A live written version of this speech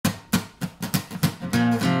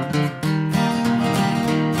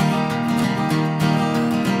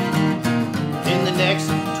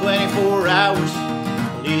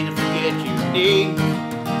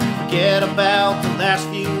Forget about the last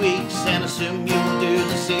few weeks and assume you'll do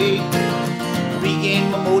the same. Regain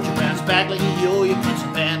my mojo, bounce back like a yo-yo, put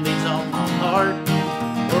some band-aids on my heart.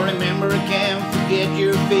 Or remember I can't forget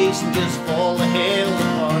your face and just fall the hell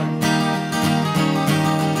apart.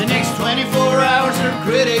 The next 24 hours are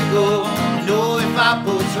critical. I know if I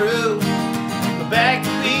pull through, go back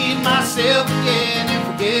to being myself again and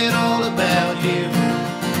forget all about you.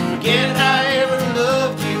 Forget how I ever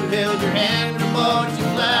loved you, held your hand and bought you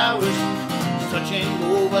flowers. It's touch and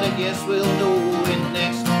go, but I guess we'll know in the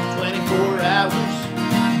next 24 hours.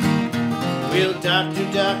 Well, doctor,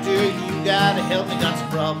 doctor, you gotta help me, got some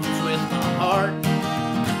problems with my heart.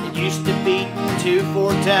 It used to beat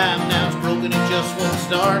 2-4 times, now it's broken, it just won't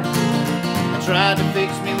start. I tried to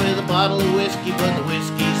fix me with a bottle of whiskey, but the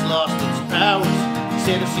whiskey's lost its powers. He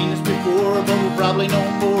said I've seen this before, but we'll probably know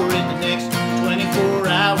more in the next 24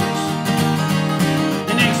 hours.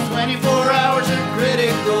 The next 24 hours are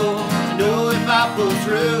critical. I know if I pull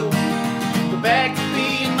through, go back to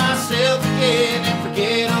being myself again and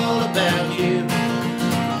forget all about you.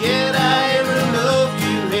 Forget I ever loved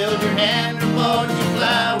you, held your hand or bought you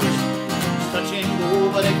flowers. It's touch and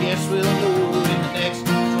go, but I guess we'll know in the next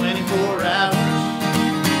 24 hours.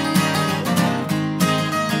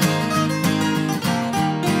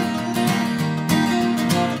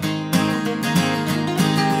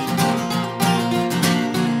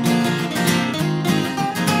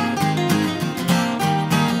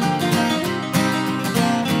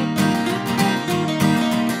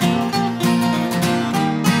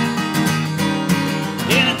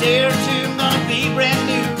 Day or two, I'm gonna be brand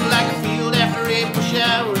new, like a field after April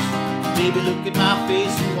showers. Baby, look at my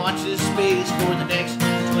face and watch this space for the next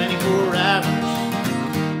 24 hours.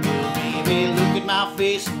 Well, baby, look at my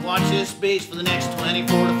face and watch this space for the next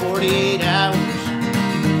 24 to